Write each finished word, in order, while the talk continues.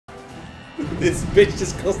This bitch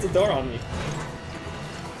just closed the door on me.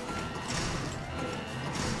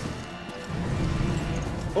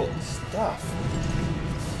 Oh, stuff.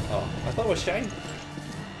 Oh, I thought it was shiny.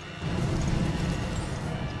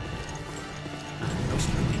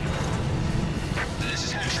 This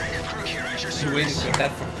is Hattrick. Crook here at your You're waiting service. for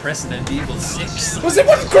that from Resident Evil 6. Was it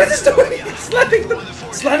what Chris is doing?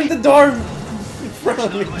 Slamming the door in front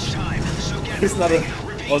of me. Not much time, so get He's not a.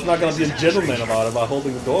 moving. I was not gonna be a gentleman about it by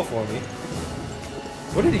holding the door for me.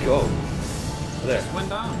 Where did he go? There. Went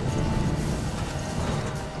down.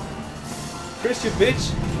 Chris, you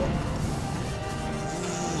bitch!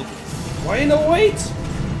 Why in the wait?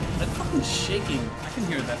 That fucking shaking. I can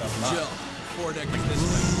hear that a lot. Jill, foredeck is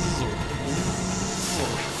this way.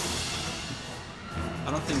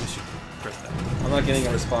 I don't think we should press that. I'm not getting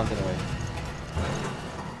a response anyway.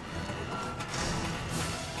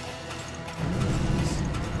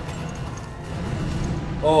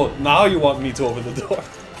 Oh, now you want me to open the door.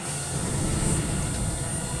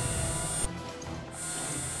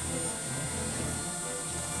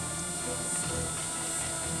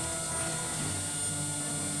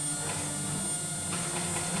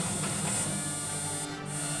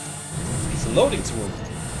 It's a loading tool.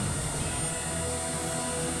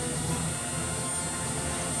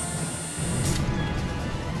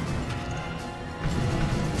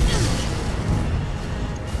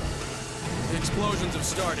 The explosions have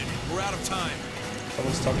started. We're out of time.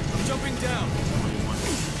 Someone's talking to me. Jumping down. Someone wants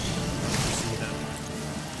to see that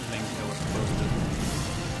link that was posted.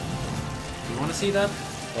 You want to see that?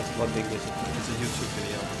 What big is it? It's a YouTube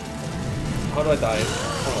video. How do I die?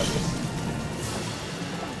 How like this?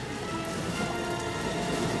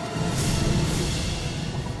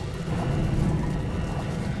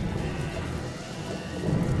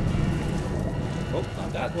 Oh,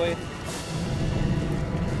 not that way.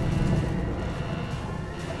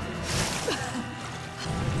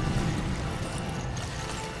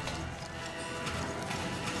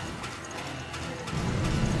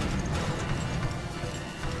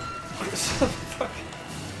 Shut the fuck.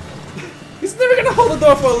 He's never gonna hold the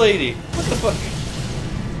door for a lady. What the fuck?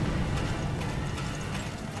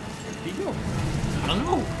 Where'd he go? I don't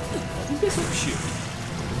know. Who gets up shoot?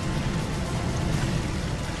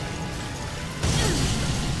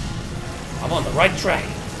 I'm on the right track. It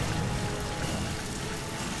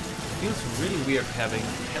feels really weird having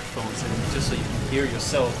headphones in just so you can hear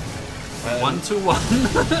yourself Um, 1-to-1.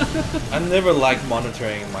 I never liked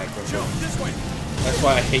monitoring microphones. Jill, this way. That's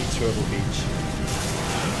why I hate Turtle Beach.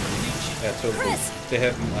 Yeah, Turtle Chris! Beach. They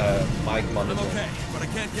have mic I'm monitoring. okay, but I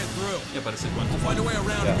can't get through. Yeah, but is it I'll find a 1-to-1? way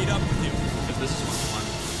around Yeah. and meet up with you. If this is 1-to-1,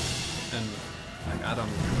 and like I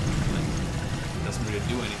don't like it doesn't really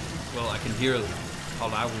do anything. Well, I can hear how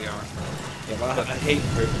loud we are. Yeah, but I hate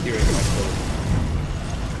hearing myself.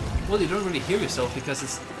 Well, you don't really hear yourself because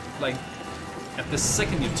it's like at the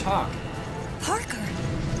second you talk. Parker!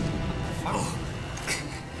 Fuck.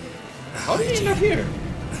 How did he end up here?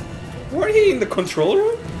 Weren't he in the control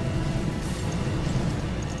room?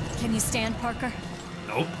 Can you stand, Parker?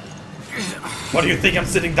 Nope. What do you think I'm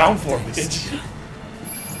sitting down for, bitch?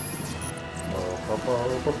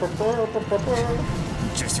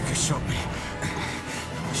 Jessica shot me.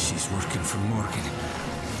 She's working for Morgan.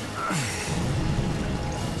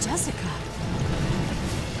 Jessica.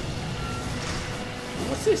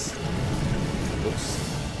 What's this?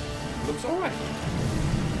 Looks alright.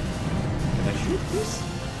 Can I shoot this?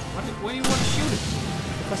 Why do you want to shoot it?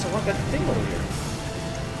 Because I want that thing over here.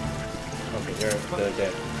 Okay, they're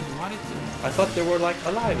dead. Why did you? I thought they were like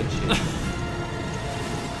alive and shit.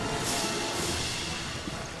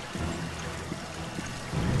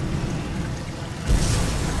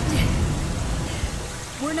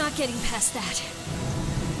 We're not getting past that.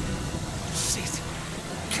 Shit.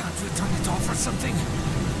 Can't we turn it off or something?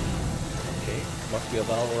 Okay, must be a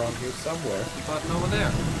valve around here somewhere. Button over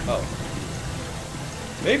there. Oh.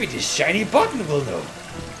 Maybe this shiny button will know.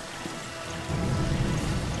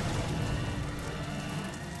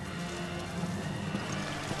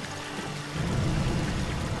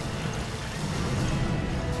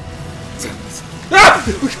 Ah!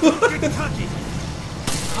 How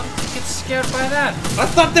did you get scared by that? I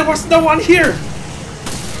thought there was no one here!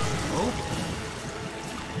 Oh.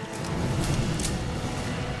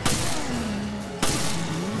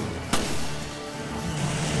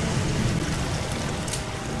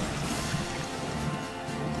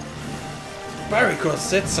 Barry could have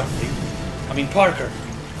said something. I mean, Parker.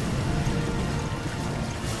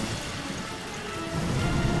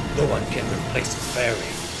 No one can replace Barry.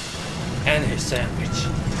 And his sandwich.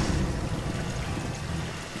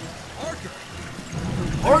 Parker!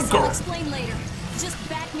 I'll explain later. Just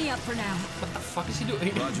back me up for now. What the fuck is he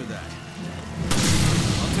doing? Roger that.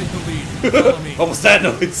 I'll take the lead. Follow me. What was that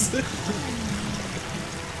noise?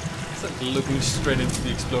 It's like looking straight into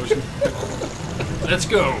the explosion. Let's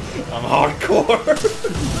go. I'm hardcore.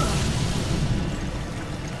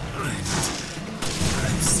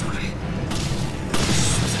 I'm sorry.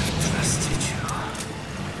 Should have trusted you.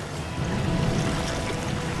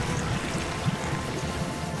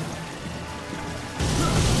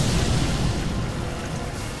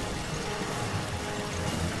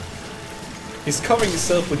 He's covering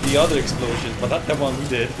himself with the other explosion, but not the one we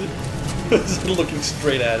did. Just looking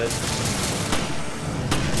straight at it.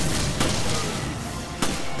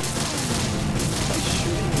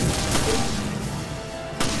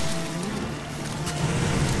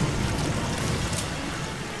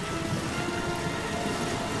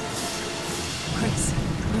 Chris,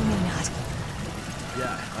 you may not.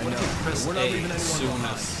 Yeah, I What know. if you press We're not A leaving as anyone soon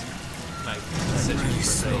behind. as like I'm says really press A?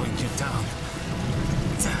 slowing you down.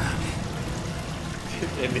 Damn.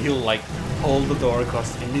 And he'll like hold the door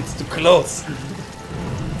across. It needs to close.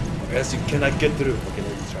 Or else you cannot get through. Okay,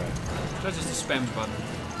 let's try. That's just a spam button.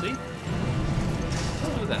 See?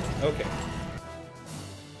 Don't do that. Okay.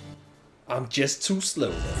 I'm just too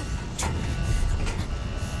slow though.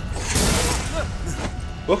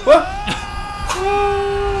 Whoop, whoop.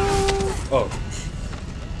 Oh.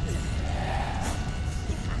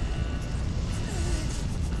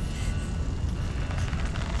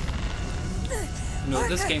 No,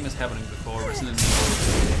 this game is happening before Resident Evil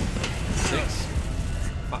 6?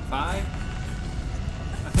 5? I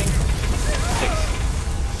think?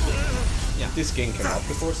 6. Yeah. This game came out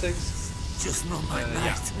before 6? Just not my Yeah.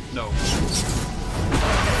 night. No.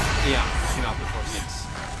 Yeah, it came out before 6.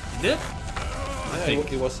 Did? I Yeah,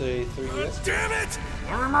 think. it was a 3DS. Damn it!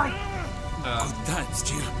 Good times,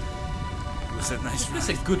 Jill. It was a nice That's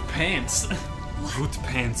ride. a good pants. Good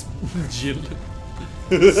pants, Jill.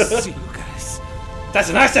 See you guys. That's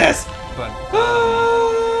a nice ass! But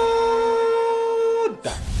I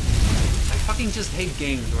fucking just hate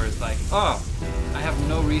games where it's like, oh, I have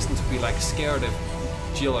no reason to be like scared if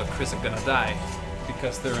Jill or Chris are gonna die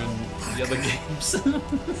because they're in the other games.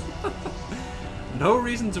 No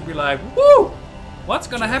reason to be like, woo! What's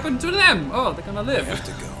gonna happen to them? Oh, they're gonna live. Have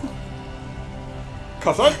to go.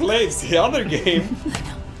 Cause I played the other game.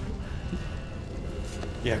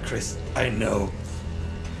 Yeah, Chris, I know.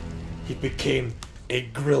 He became a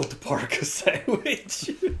grilled Parker sandwich.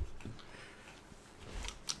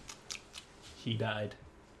 He died.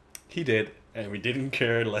 He did, and we didn't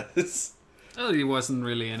care less. Oh, he wasn't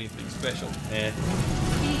really anything special. Eh.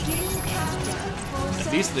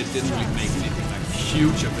 At least they didn't really make anything like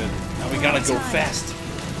huge of it. Now we gotta go fast.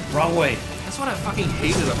 Wrong way. That's what I fucking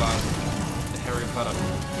hated about the Harry Potter.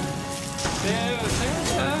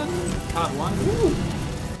 Part 1.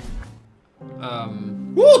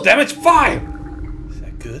 Woo! Damage 5! Is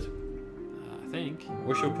that good? I think.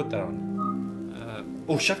 Where should we put that on?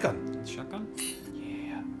 Oh, shotgun. Shotgun?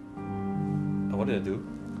 Yeah. Oh, what did I do?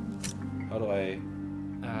 How do I...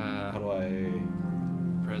 How do I...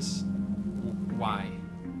 Press Y.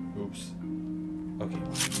 Oops. Okay.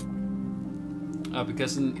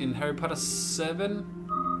 Because in Harry Potter 7,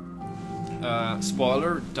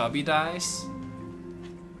 spoiler, Dobby dies.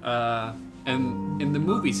 And in the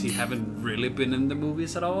movies, he haven't really been in the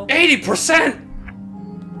movies at all. 80%!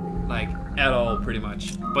 Like, at all, pretty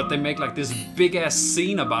much. But they make like this big ass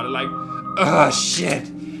scene about it, like, oh shit,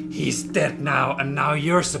 he's dead now, and now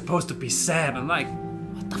you're supposed to be sad. I'm like,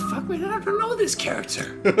 what the fuck? We don't know this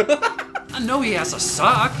character. I know he has a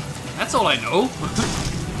sock. That's all I know.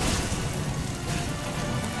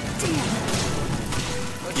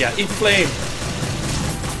 Yeah, eat flame.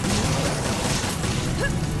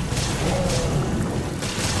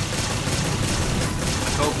 I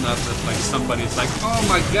hope not that like somebody's like, oh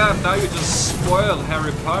my god, now you just spoiled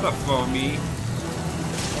Harry Potter for me.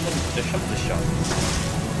 They have the shot.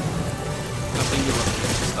 I think it was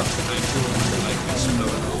stuff behind you and like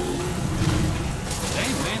exploded.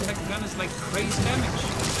 Dang man, that gun is like crazy damage.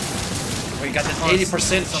 We got that Oh,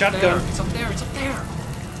 80% it's up shotgun. there, it's up there, it's up there.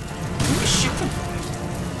 Who is shooting?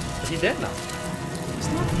 He dead now. It's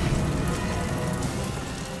not.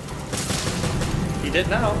 He dead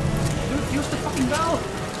now. Dude, use the fucking valve.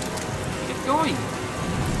 Get going.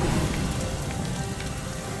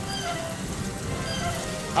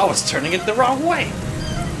 I was turning it the wrong way.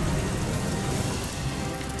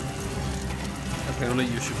 Apparently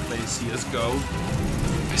you should play CSGO.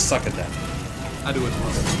 I suck at that. I do it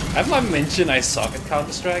once. Have I mentioned I suck at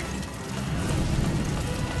Counter-Strike?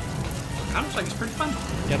 Counter-Strike is pretty fun.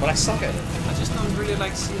 Yeah, but I suck at it. I just don't really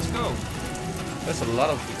like CSGO. There's a lot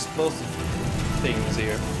of explosive things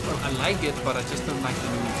here. Well, I like it, but I just don't like the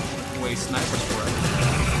new way snipers work.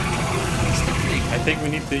 I think we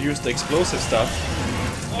need to use the explosive stuff.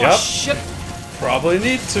 Oh Yep. shit! Probably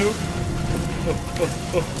need to.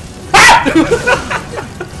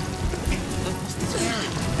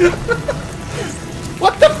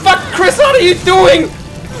 What the fuck, Chris? What are you doing?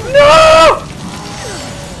 No!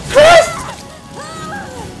 Chris!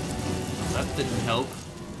 That didn't help.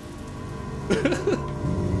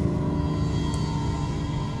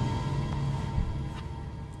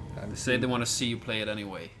 They say they want to see you play it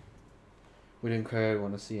anyway. We didn't quite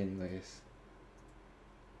want to see anyways.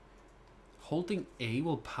 Holding A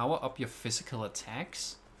will power up your physical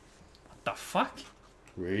attacks? What the fuck?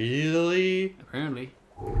 Really? Apparently.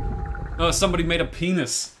 Oh, somebody made a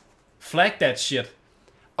penis. Flag that shit.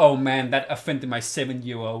 Oh man, that offended my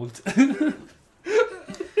 7-year-old.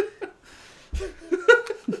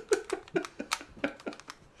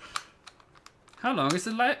 How long is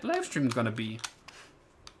the live stream gonna be?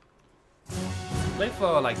 Play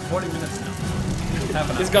for like 40 minutes now. Half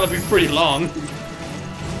an hour. It's gonna be pretty long.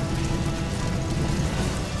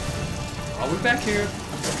 Are we back here?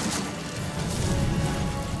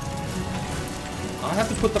 I have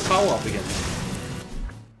to put the power up again.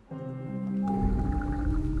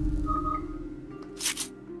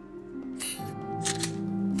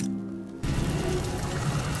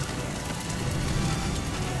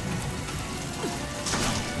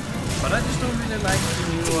 But I just don't really like the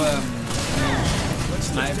new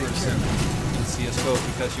snipers in CSGO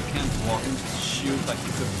because you can't walk and just shoot like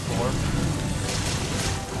you could before.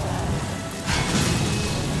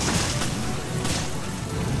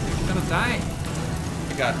 You're gonna die.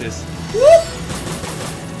 I got this.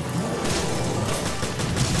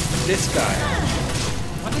 This guy.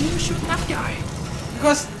 Why didn't you shoot that guy?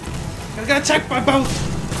 Because I got attacked by both.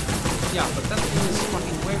 Yeah, but that thing is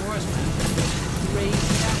fucking way worse, man.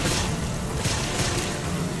 Crazy damage.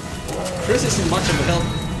 Chris isn't much of a help.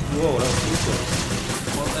 Whoa, that was too close.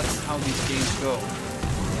 Well, that's how these games go.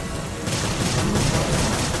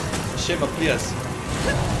 Shiva, please.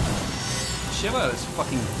 Shiva is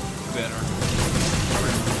fucking better.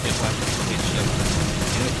 Yes, I hate Shiva.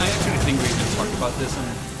 And I actually think we even talked about this and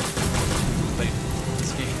played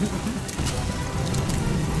this game.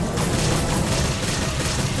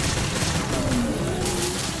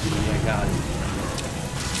 Oh my god.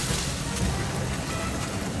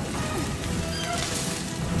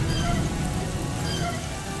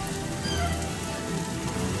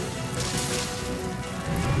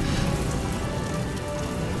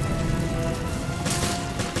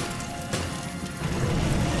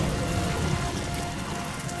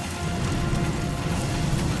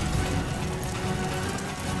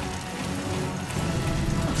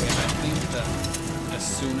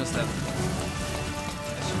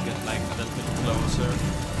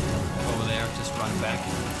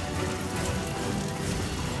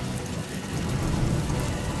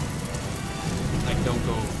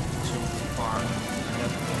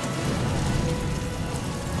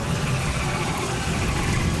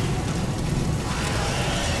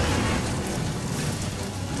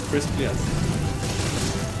 Chris, please.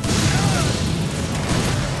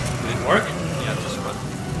 Did it work? Yeah, just run.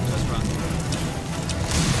 Just run.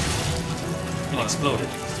 It exploded.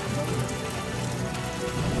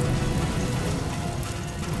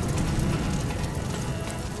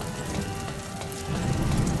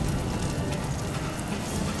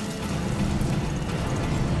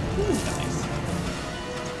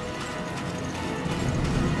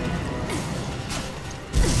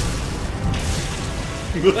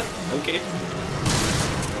 Okay.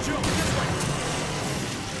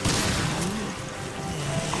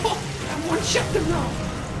 Oh, I one shot them now.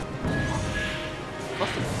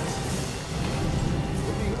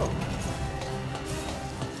 Where do you go?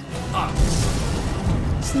 Ah,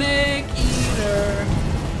 Snake Eater.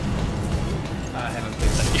 I haven't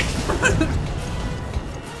played that yet.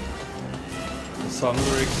 Song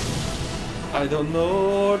lyrics. I don't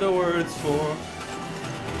know the words for.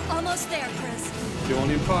 Almost there, Chris. The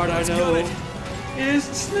only part I know is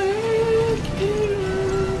Snake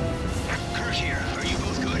Eater. Kirk here. Are you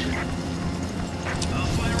both good? I'll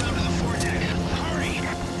fly around to the foredeck. Hurry!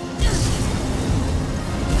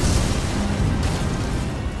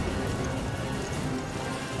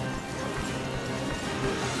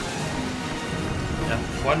 Yeah,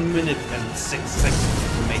 1 minute and 6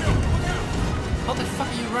 seconds to make it. How the fuck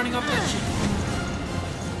are you running up that shit?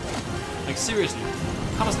 Like seriously,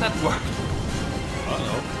 how does that work? I don't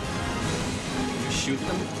know. You shoot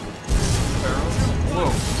them? Barrels?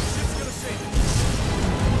 Whoa.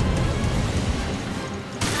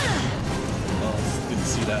 Oh, didn't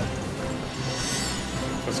see that.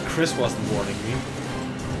 Because Chris wasn't warning me.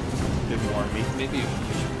 Didn't warn me. Maybe you should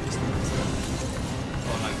just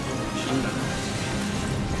or like shoot them.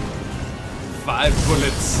 5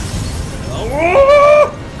 bullets.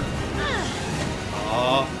 Oh!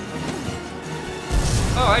 Oh.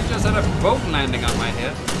 Oh, I just had a boat landing on my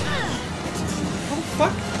head. What the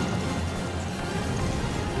fuck?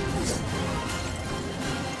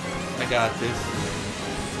 I got this.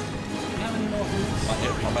 Do you have any more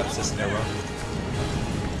bullets? My map says error.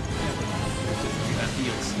 You have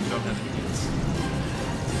heals. You don't have any heals.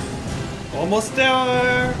 Almost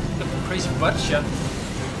there! The crazy butt shot.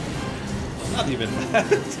 Not even that.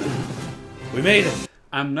 We made it!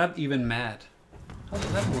 I'm not even mad. How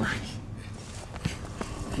does that work?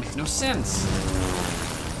 Makes no sense.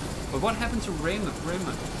 But what happened to Raymond?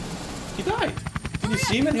 He died. Did you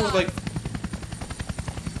see him? And he was like...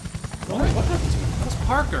 What happened to him? That was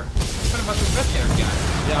Parker. What about the red-haired guy?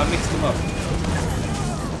 Yeah, I mixed them up.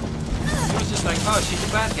 He was just like, oh, she's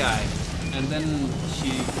a bad guy. And then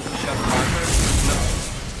she shot Parker. No.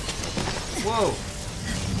 Whoa.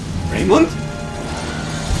 Raymond?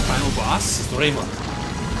 Final boss? It's Raymond.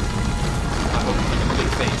 I hope he has a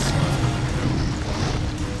big face.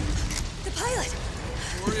 The pilot!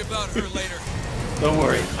 Worry about her later. Don't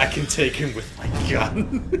worry, I can take him with my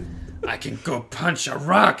gun. I can go punch a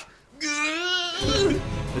rock.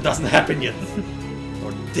 It doesn't happen yet.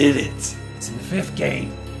 Or did it? It's in the 5th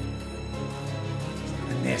game.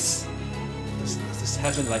 And this Does this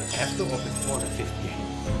happen like after or before the 5th game?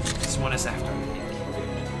 This one is after.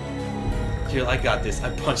 Here, I got this. I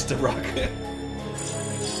punched the rock. And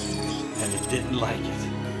it didn't like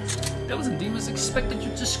it. Devils and Demons expected you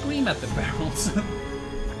to scream at the barrels.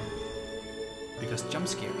 Because jump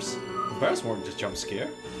scares. The barrels weren't just jump scare.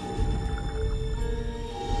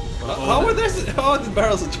 How were this? How are the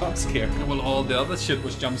barrels a jump scare? Well, all the other shit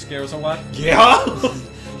was jump scares or what? Yeah!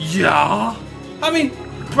 Yeah! I mean,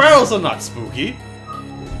 barrels are not spooky.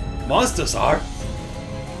 Monsters are.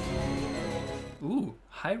 Ooh,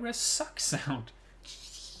 high-res suck sound.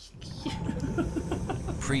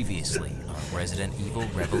 Previously on Resident Evil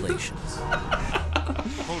Revelations.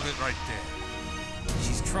 Hold it right there.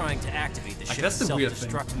 She's trying to activate the Like, ship's that's the weird thing.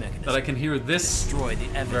 self-destruct mechanism. That I can hear this Destroy the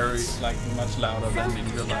very, evidence. like, much louder than in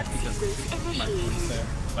real life because my phone's there.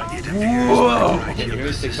 Like, It appears whoa! that Okay, your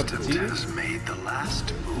here's the cup of resistance tea. has made the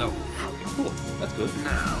last move. No. Cool. That's good.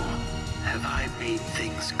 Now, have I made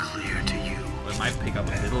things clear to you? It might pick up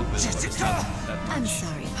a little bit, but it's not that I'm much.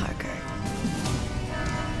 sorry, Parker.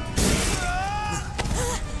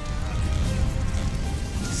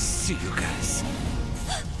 See you guys.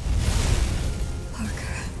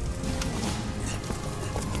 Parker.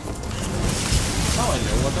 Now I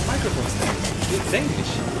know what the microphone's name is. It's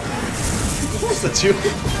English. Statue.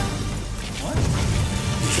 What?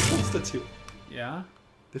 It's a statue. Ja.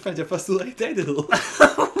 Det fandt jeg først ud af i dag, det hed.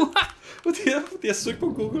 Fordi jeg søgte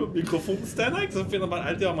på Google mikrofonstander, ikke? Så finder man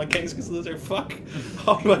alt det amerikanske sider og tænker, fuck,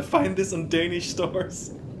 how do I find this on Danish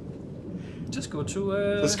stores? Just go to...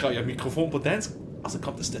 Så skrev jeg mikrofon på dansk, og så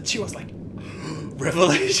kom der statue, og I was like,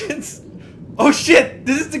 Revelations! Oh shit,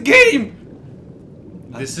 this is the game!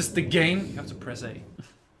 This is the game. You have to press A.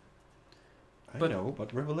 I know,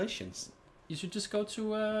 but Revelations. You should just go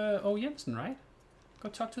to O. Jensen, right? Go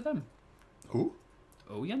talk to them. Who?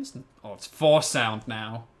 O. Jensen. Oh, it's 4 sound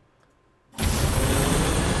now.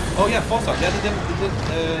 Oh yeah, Forsagt. Yeah, they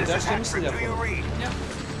did deres hjemmeside jeg på. Yeah.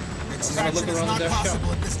 I'm gonna look around their shop.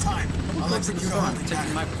 at this time. I'll execute on Take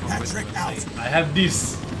the microphone That with trick you and out. say, I have this.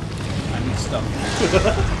 I need stuff.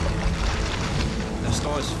 The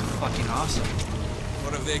store is fucking awesome.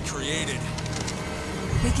 What have they created?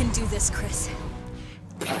 We can do this, Chris.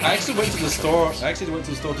 I actually went to the store.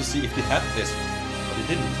 To see if they had this one, but they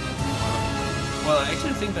didn't. Well, I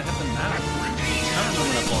actually think they have them now. I remember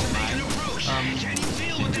when I bought mine.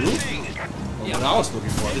 Did you? Yeah. When I was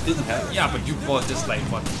looking for it, they didn't have it. Yeah, but you bought this like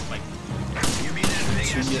what? Like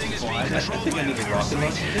 2 years before I I did. think I need a rocket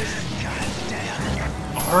launcher for this.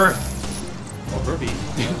 Earth. Or Herbie.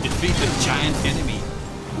 Defeat the giant enemy.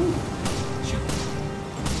 Shoot.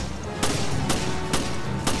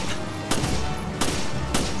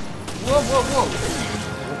 Whoa, whoa, whoa!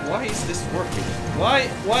 Why is this working?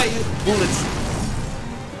 Why bullets?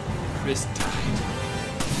 Chris died.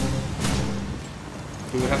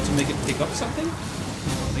 Do we have to make it pick up something?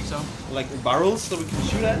 I think so. Like barrels so we can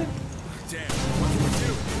shoot at it? Damn, what do we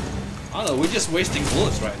do? I don't know, we're just wasting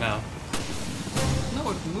bullets right now.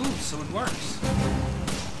 No, it moves, so it works.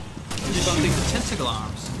 Just shoot the tentacle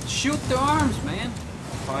arms. Shoot the arms, man.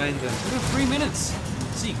 Find them. We have 3 minutes.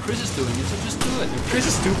 See, Chris is doing it, so just do it. Chris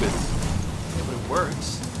is stupid. Yeah, but it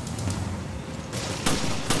works.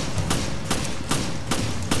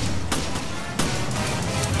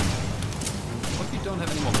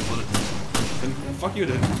 fuck you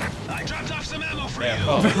then. I dropped off some ammo for Yeah. you.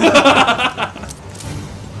 Oh.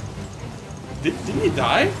 Didn't he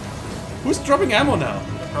die? Who's dropping ammo now?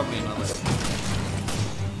 Probably another.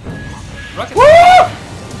 Rocket. Woo!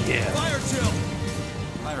 Yeah. Fire chill!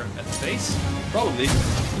 Fire at the base. Probably.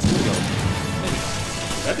 Let's go. Maybe.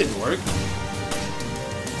 That didn't work.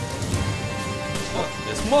 Oh,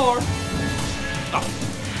 there's more. Oh,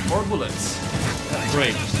 4 bullets.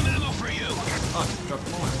 Great. Dropped off some ammo for you. Oh, drop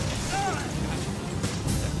more.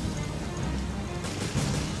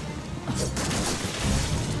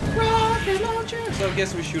 Rocket launcher. So I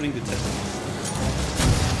guess we're shooting the test.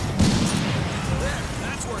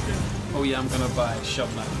 That's working. Oh yeah, I'm gonna buy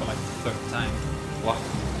Shovel Knight for like the 3rd time. Wow.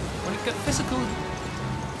 When it got physical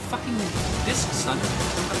fucking disc, son,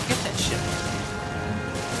 I'm gonna get that shit.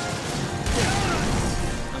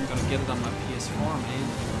 I'm gonna get it on my PS4, man.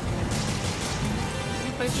 Have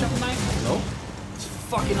you played Shovel Knight? No? It's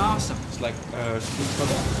fucking awesome. It's like Street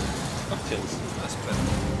Fighter. Cocktails. That's better.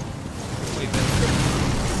 Way better.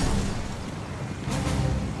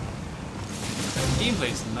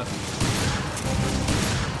 Gameplay is nothing.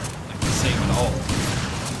 Like the same at all.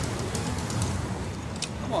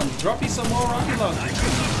 Come on, drop me some more rocket launcher. I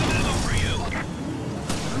dropped off some ammo for you. I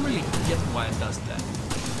don't really get why it does that.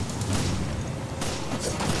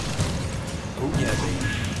 Oh yeah, baby.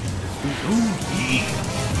 Ooh yeah.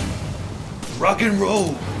 Rock and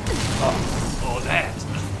roll. Oh, that!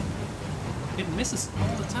 It misses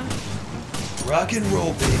all the time. Rock and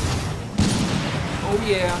roll, baby. Oh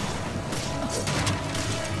yeah.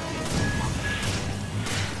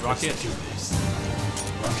 Rocket. Let's do this.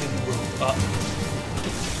 Rock and roll. Up.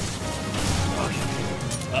 Rock and roll.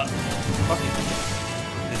 Up. Fuck it.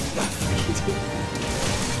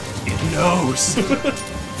 It knows.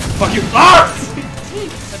 Fuck you. Ah!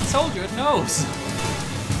 I told you, it knows. Do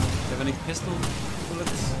you have any pistol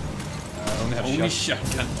bullets? I only have Only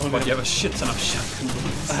shotgun. But you have a shit ton of shotgun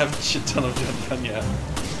bullets. I have a shit ton of shotgun, yeah.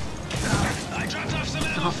 I dropped off some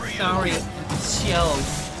ammo for you. Sorry,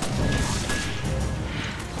 shells.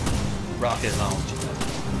 Rocket launcher.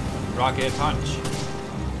 Rocket punch. Did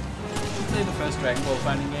you play the first Dragon Ball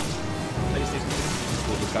fighting game? PlayStation 2?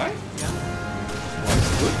 Cool the guy? Yeah. Why is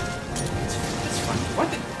it good? It's fun. What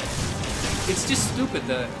the? It's just stupid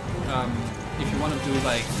that if you want to do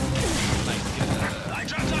like I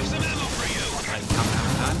dropped off some ammo for you.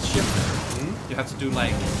 Kamehameha shit, you have to do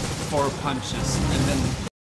like 4 punches and then